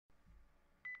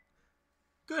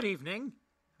Good evening,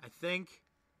 I think.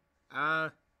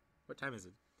 What time is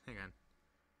it? Hang on.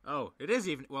 Oh, it is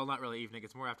evening. Well, not really evening.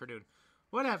 It's more afternoon.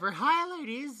 Whatever. Hi,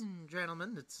 ladies and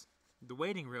gentlemen. It's the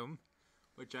waiting room,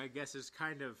 which I guess is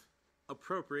kind of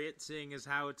appropriate, seeing as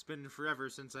how it's been forever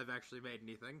since I've actually made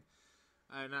anything.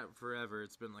 Not forever.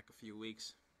 It's been like a few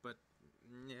weeks, but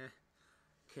yeah.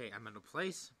 Okay, I'm in a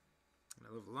place, and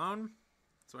I live alone,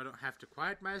 so I don't have to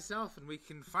quiet myself, and we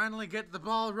can finally get the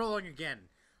ball rolling again.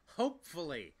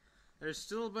 Hopefully. There's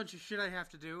still a bunch of shit I have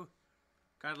to do.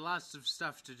 Got lots of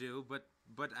stuff to do, but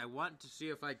I want to see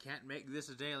if I can't make this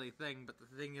a daily thing, but the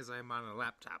thing is I'm on a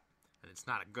laptop, and it's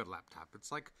not a good laptop.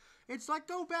 It's like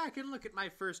go back and look at my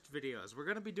first videos. We're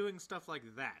going to be doing stuff like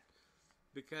that,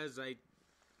 because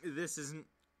this isn't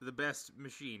the best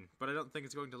machine, but I don't think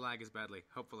it's going to lag as badly,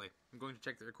 hopefully. I'm going to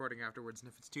check the recording afterwards,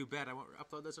 and if it's too bad, I won't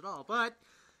upload this at all. But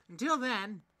until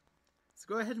then, let's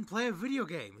go ahead and play a video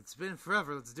game. It's been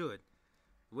forever. Let's do it.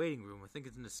 Waiting room. I think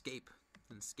it's an escape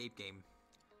game.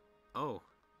 Oh.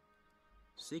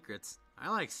 Secrets. I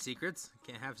like secrets.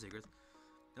 Can't have secrets.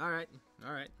 Alright.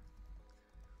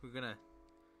 We're gonna...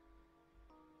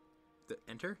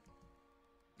 enter?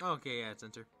 Okay, yeah, it's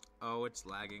enter. Oh, it's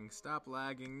lagging. Stop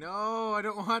lagging. No, I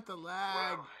don't want the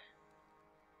lag. Well,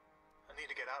 I need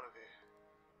to get out of here.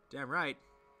 Damn right.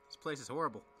 This place is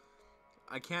horrible.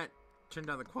 I can't turn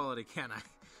down the quality, can I?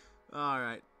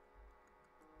 Alright.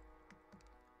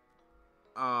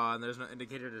 Oh, and there's no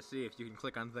indicator to see if you can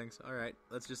click on things. Alright,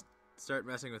 let's just start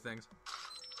messing with things.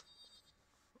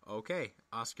 Okay,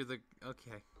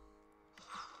 okay.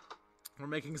 We're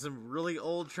making some really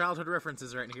old childhood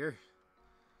references right here.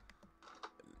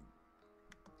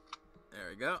 There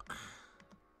we go.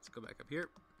 Let's go back up here.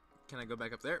 Can I go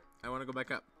back up there? I want to go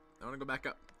back up. I want to go back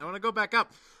up. I want to go back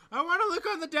up. I want to look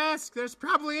on the desk. There's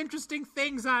probably interesting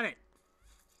things on it.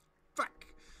 Fuck.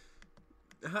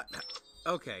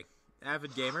 Okay.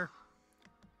 Avid gamer.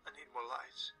 I need more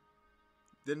lights.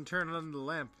 Didn't turn on the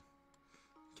lamp.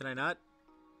 Can I not?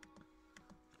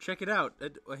 Check it out.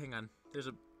 Oh, hang on. There's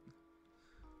a...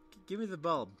 Give me the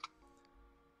bulb.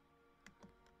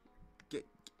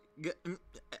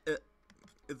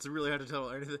 It's really hard to tell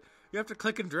anything. You have to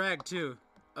click and drag, too.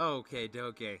 Okay.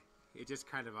 It just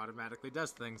kind of automatically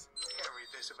does things. Can't read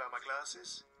this about my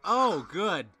glasses. Oh,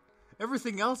 good.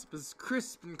 Everything else was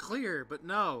crisp and clear, but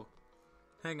no.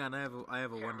 Hang on, I have a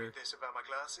Can't wonder. read this about my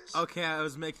glasses. Okay, I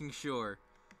was making sure.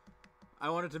 I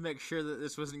wanted to make sure that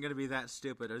this wasn't going to be that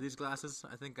stupid. Are these glasses?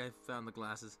 I think I found the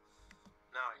glasses.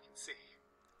 Now I can see.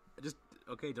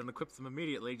 Okay, don't equip them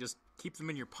immediately. Just keep them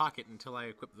in your pocket until I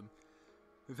equip them.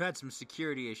 We've had some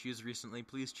security issues recently.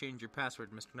 Please change your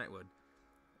password, Mr. Nightwood.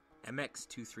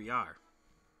 MX23R.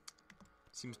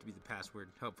 Seems to be the password,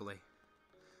 hopefully.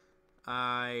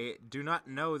 I do not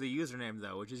know the username,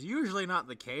 though, which is usually not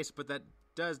the case, but that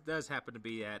does happen to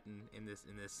be in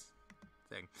this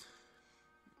thing.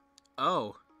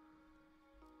 Oh.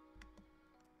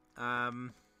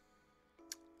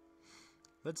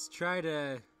 Let's try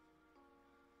to...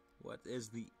 What is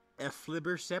the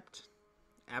Eflibercept?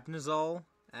 Amnezol?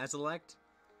 Azilect?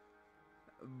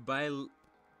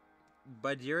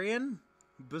 Bidurian?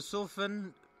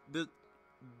 Busulfan?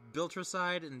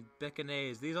 Biltricide? And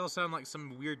Beckinase. These all sound like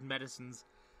some weird medicines.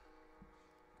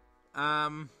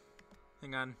 Hang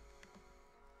on.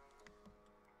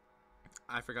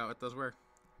 I forgot what those were.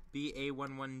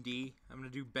 BA11D. I'm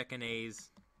gonna do Beckinase.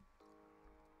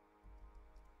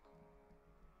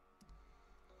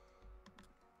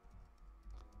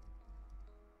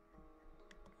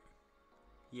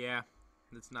 Yeah,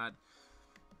 that's not...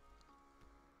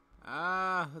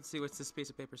 let's see, what's this piece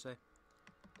of paper say?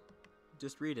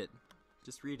 Just read it.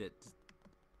 Just read it.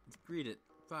 Just read it.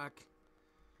 Fuck.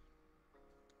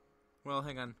 Well,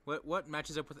 hang on. What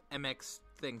matches up with MX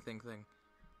thing?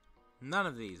 None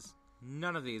of these.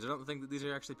 None of these. I don't think that these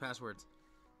are actually passwords.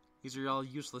 These are all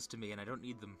useless to me, and I don't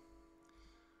need them.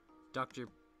 Dr.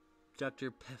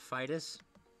 Pephitis?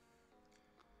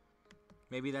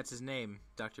 Maybe that's his name,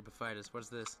 Dr. Pephitis. What's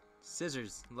this?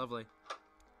 Scissors. Lovely.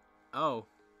 Oh.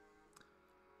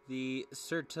 The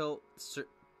Sertil,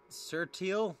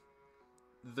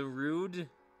 the Rude,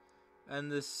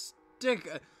 and the Stick.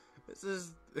 This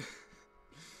is...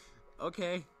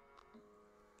 Okay.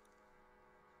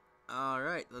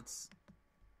 Alright, let's...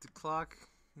 The clock...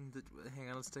 Hang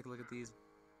on, let's take a look at these.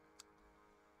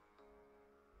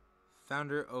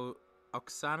 Founder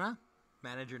Oksana.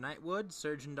 Manager Nightwood,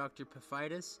 Surgeon Dr.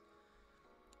 Pephitis,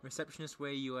 Receptionist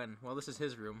Wei Yuen. Well, this is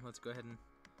his room. Let's go ahead and...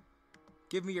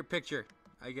 Give me your picture.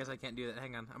 I guess I can't do that.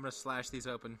 Hang on. I'm going to slash these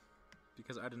open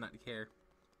because I do not care.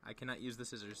 I cannot use the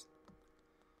scissors.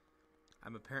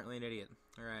 I'm apparently an idiot.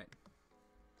 Alright.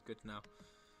 Good to know.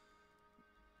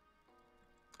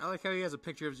 I like how he has a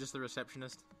picture of just the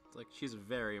receptionist. It's like, she's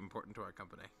very important to our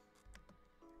company.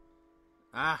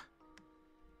 Ah.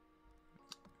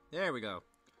 There we go.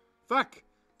 Fuck!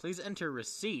 Please enter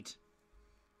receipt.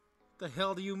 The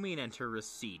hell do you mean enter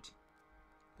receipt?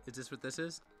 Is this what this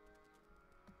is?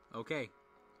 Okay.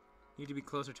 Need to be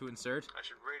closer to insert. I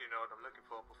should really know what I'm looking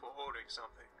for before ordering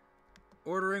something.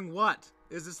 Ordering what?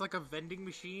 Is this like a vending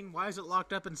machine? Why is it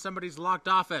locked up in somebody's locked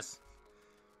office?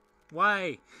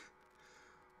 Why?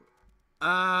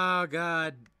 Oh,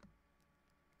 God.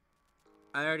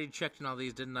 I already checked on all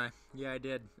these, didn't I? Yeah, I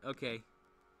did. Okay.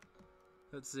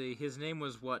 Let's see. His name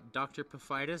was what? Dr.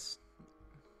 Paphitis?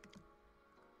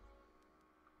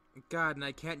 God, and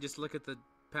I can't just look at the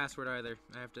password either.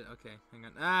 I have to... Okay, hang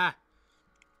on. Ah!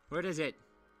 What is it?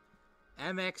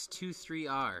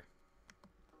 MX23R.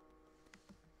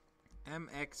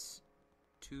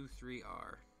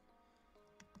 MX23R.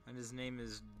 And his name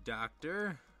is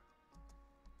Dr.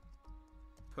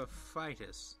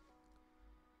 Paphitis.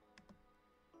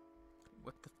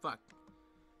 What the fuck?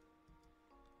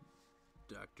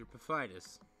 Dr.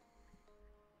 Paphitis.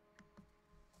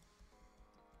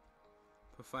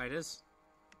 Paphitis?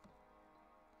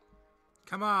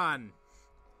 Come on!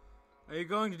 Are you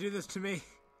going to do this to me?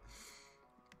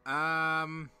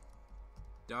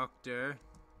 Doctor.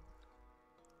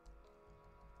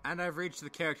 And I've reached the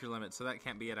character limit, so that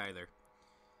can't be it either.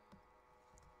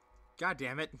 God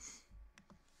damn it.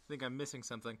 I think I'm missing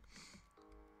something.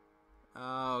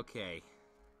 Okay.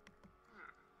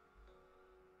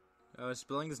 I was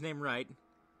spelling his name right.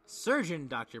 Surgeon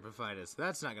Dr. Paphitis.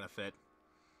 That's not gonna fit.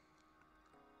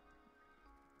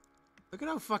 Look at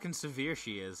how fucking severe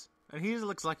she is. And he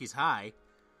looks like he's high.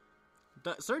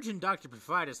 Surgeon Dr.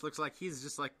 Paphitis looks like he's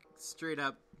just like straight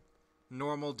up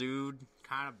normal dude.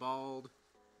 Kind of bald.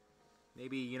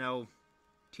 Maybe, you know,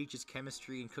 teaches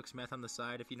chemistry and cooks meth on the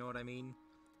side, if you know what I mean.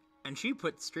 And she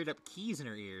put straight up keys in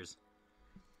her ears.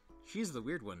 She's the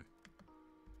weird one.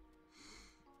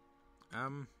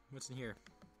 What's in here?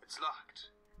 It's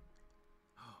locked.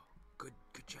 Oh, good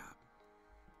job.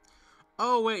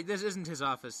 Oh, wait, this isn't his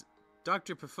office.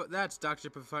 That's Dr.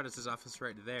 Paphitis' office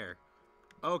right there.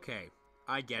 Okay,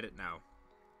 I get it now.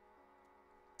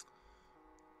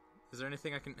 Is there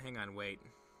anything I can... Hang on, wait.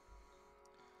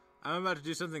 I'm about to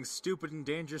do something stupid and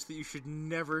dangerous that you should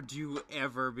never do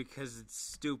ever because it's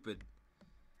stupid.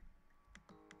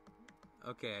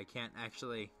 Okay, I can't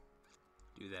actually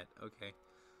do that. Okay.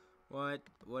 What?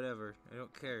 Whatever. I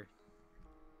don't care.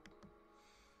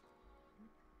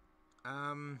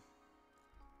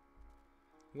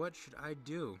 What should I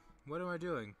do? What am I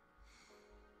doing?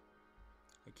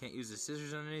 I can't use the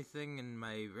scissors on anything, and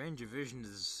my range of vision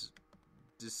is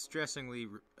distressingly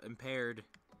impaired.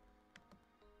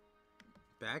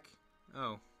 Back?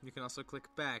 Oh, you can also click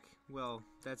back. Well,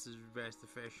 that's as best the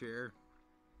fair share.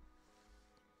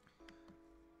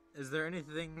 Is there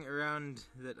anything around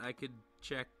that I could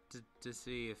check to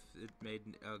see if it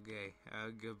made... Okay,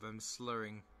 I'm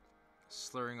slurring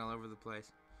all over the place.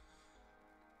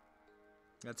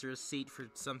 That's a receipt for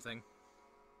something.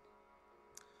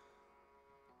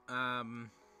 I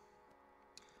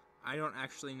don't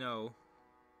actually know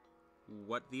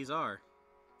what these are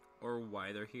or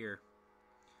why they're here.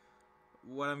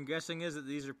 What I'm guessing is that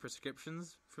these are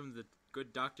prescriptions from the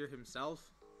good doctor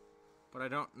himself, but I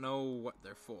don't know what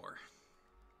they're for.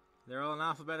 They're all in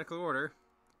alphabetical order,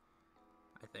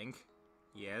 I think.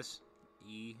 Yes.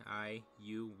 E, I,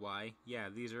 U, Y. Yeah,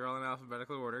 these are all in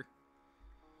alphabetical order.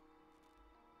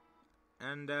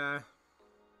 And,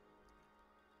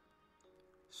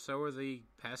 so are the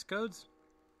passcodes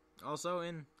also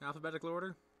in alphabetical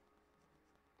order,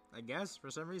 I guess,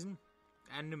 for some reason,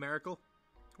 and numerical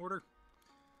order.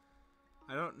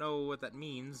 I don't know what that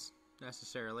means,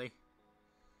 necessarily.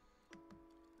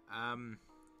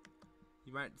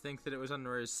 You might think that it was on the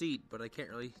receipt, but I can't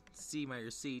really see my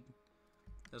receipt.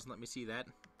 Doesn't let me see that.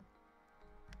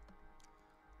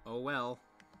 Oh well.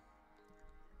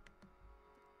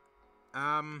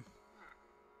 Why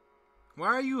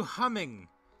are you humming?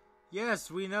 Yes,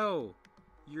 we know.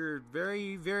 You're a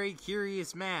very, very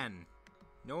curious man.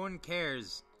 No one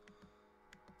cares.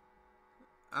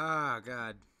 Ah,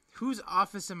 God. Whose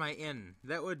office am I in?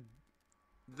 That would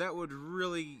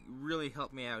really, really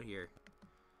help me out here.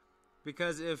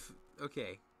 Because if...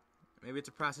 Okay. Maybe it's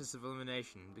a process of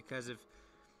elimination. Because if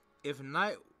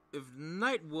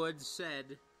Nightwood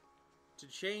said to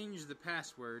change the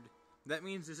password, that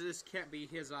means this can't be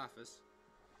his office.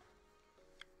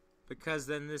 Because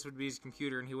then this would be his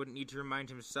computer, and he wouldn't need to remind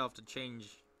himself to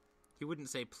change... He wouldn't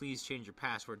say, please change your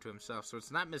password to himself. So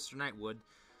it's not Mr. Nightwood.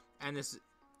 And this...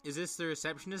 Is this the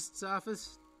receptionist's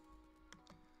office?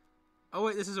 Oh,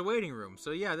 wait, this is a waiting room.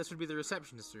 So, yeah, this would be the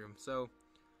receptionist's room. So,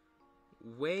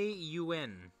 Wei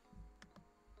Yuen.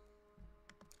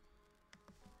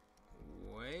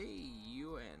 Wei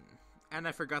Yuen. And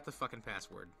I forgot the fucking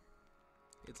password.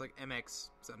 It's like MX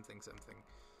something something.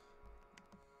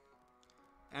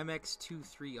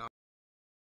 MX23R.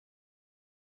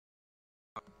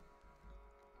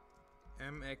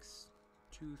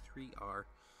 MX23R.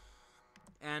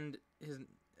 And his...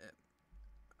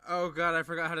 oh god, I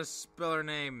forgot how to spell her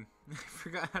name. I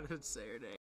forgot how to say her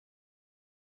name.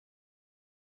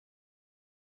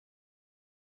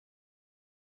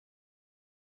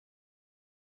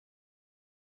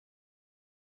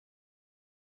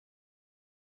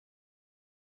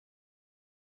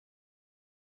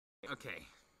 Okay.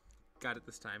 Got it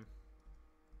this time.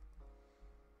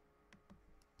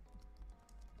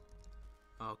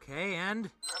 Okay, and...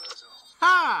 Amnezol.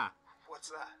 ha! What's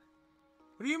that?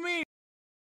 What do you mean?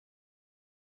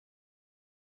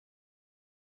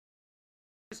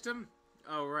 System?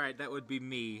 Oh, right, that would be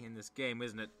me in this game,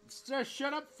 isn't it? Just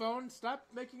shut up, phone. Stop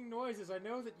making noises. I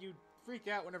know that you freak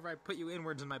out whenever I put you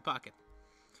inwards in my pocket.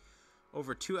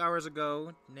 Over 2 hours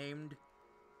ago, named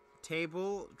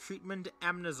Table Treatment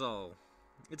Amnezol.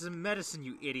 It's a medicine,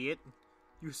 you idiot.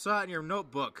 You saw it in your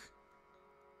notebook.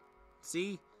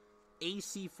 See?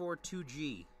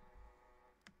 AC42G.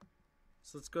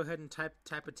 So let's go ahead and tap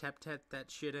that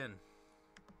shit in.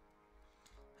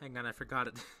 Hang on, I forgot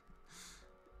it.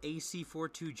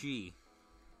 AC42G.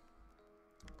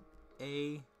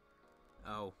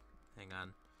 Oh, hang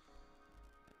on.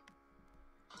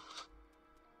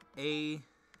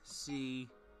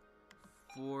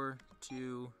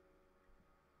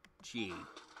 AC42G.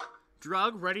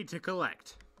 Drug ready to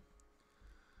collect.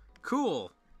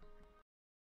 Cool.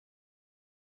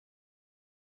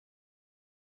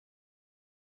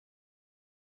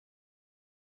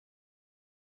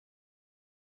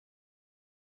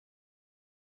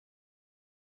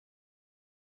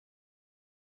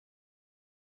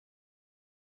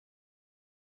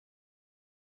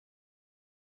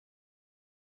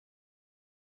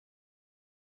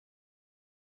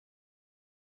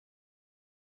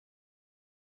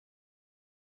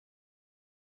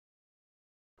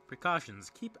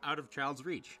 Precautions. Keep out of child's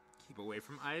reach. Keep away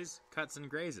from eyes, cuts, and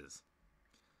grazes.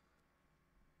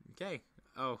 Okay.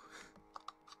 Oh.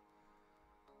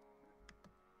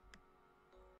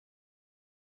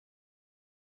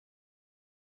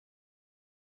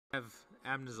 I have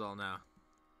Amnezol now.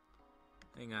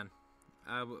 Hang on.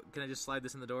 Can I just slide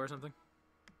this in the door or something?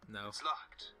 No. It's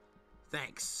locked.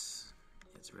 Thanks.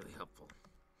 It's really helpful.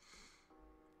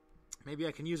 Maybe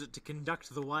I can use it to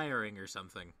conduct the wiring or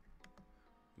something.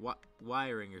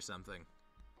 Wiring or something.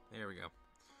 There we go.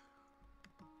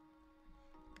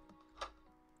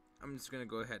 I'm just gonna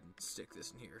go ahead and stick this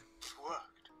in here. It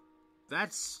worked.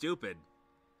 That's stupid.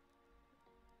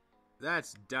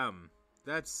 That's dumb.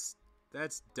 That's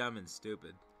dumb and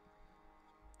stupid.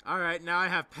 Alright, now I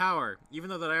have power.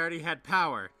 Even though that I already had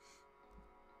power.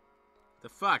 The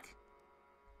fuck?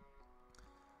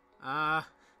 Now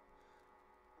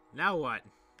what?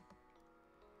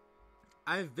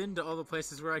 I've been to all the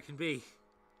places where I can be.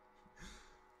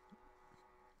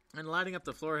 And lighting up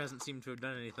the floor hasn't seemed to have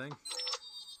done anything.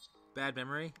 Bad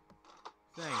memory?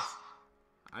 Thanks.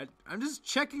 I'm just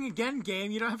checking again, game.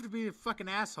 You don't have to be a fucking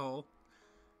asshole.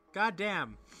 God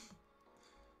damn.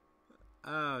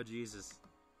 Oh, Jesus.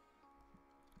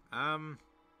 Well,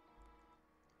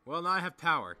 now I have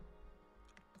power.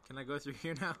 Can I go through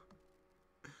here now?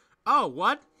 Oh,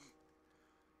 what?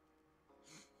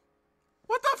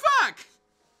 What the fuck?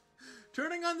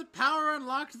 Turning on the power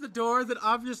unlocked the door that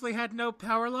obviously had no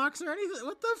power locks or anything.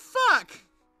 What the fuck?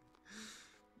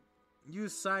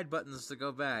 Use side buttons to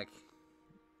go back.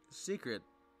 Secret.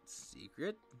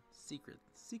 Secret. Secret.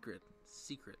 Secret.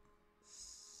 Secret.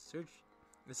 Search.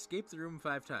 Escape the room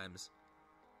 5 times.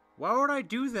 Why would I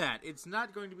do that? It's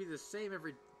not going to be the same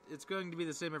every... It's going to be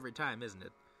the same every time, isn't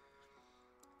it?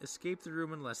 Escape the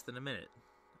room in less than a minute.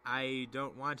 I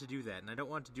don't want to do that, and I don't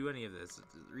want to do any of this.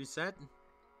 Reset?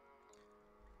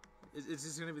 It's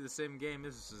just going to be the same game,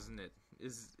 isn't it?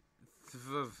 It's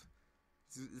the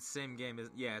same game.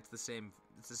 Yeah, it's the same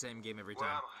game every time.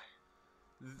 Where am I?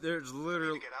 There's I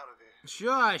literally... need to get out of here.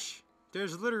 Shush!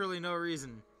 There's literally no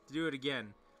reason to do it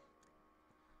again.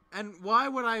 And why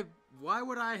would I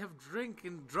have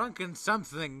drunken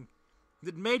something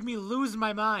that made me lose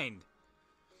my mind?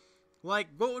 Like,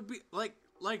 what would be... Like,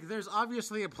 there's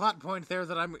obviously a plot point there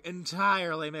that I'm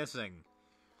entirely missing.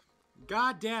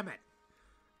 God damn it.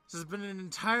 This has been an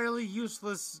entirely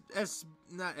useless...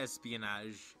 not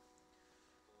espionage.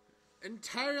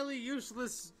 Entirely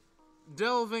useless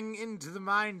delving into the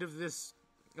mind of this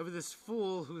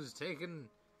fool who's taken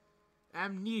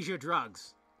amnesia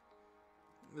drugs.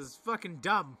 This is fucking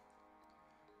dumb.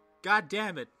 God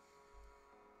damn it.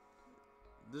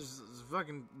 This is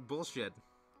fucking bullshit.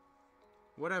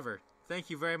 Whatever. Thank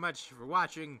you very much for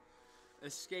watching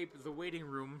Escape the Waiting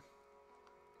Room.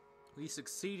 We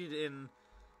succeeded in...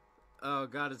 Oh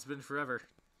god, it's been forever.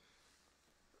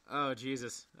 Oh,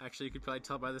 Jesus. Actually, you could probably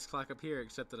tell by this clock up here,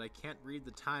 except that I can't read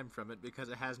the time from it because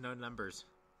it has no numbers.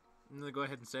 I'm gonna go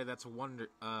ahead and say that's 1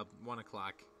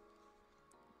 o'clock.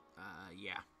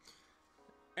 Yeah.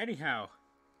 Anyhow,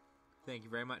 thank you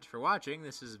very much for watching.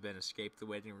 This has been Escape the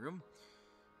Waiting Room.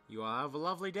 You all have a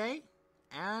lovely day,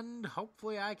 and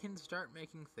hopefully I can start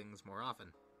making things more often.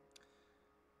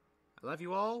 I love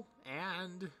you all,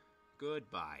 and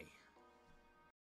goodbye.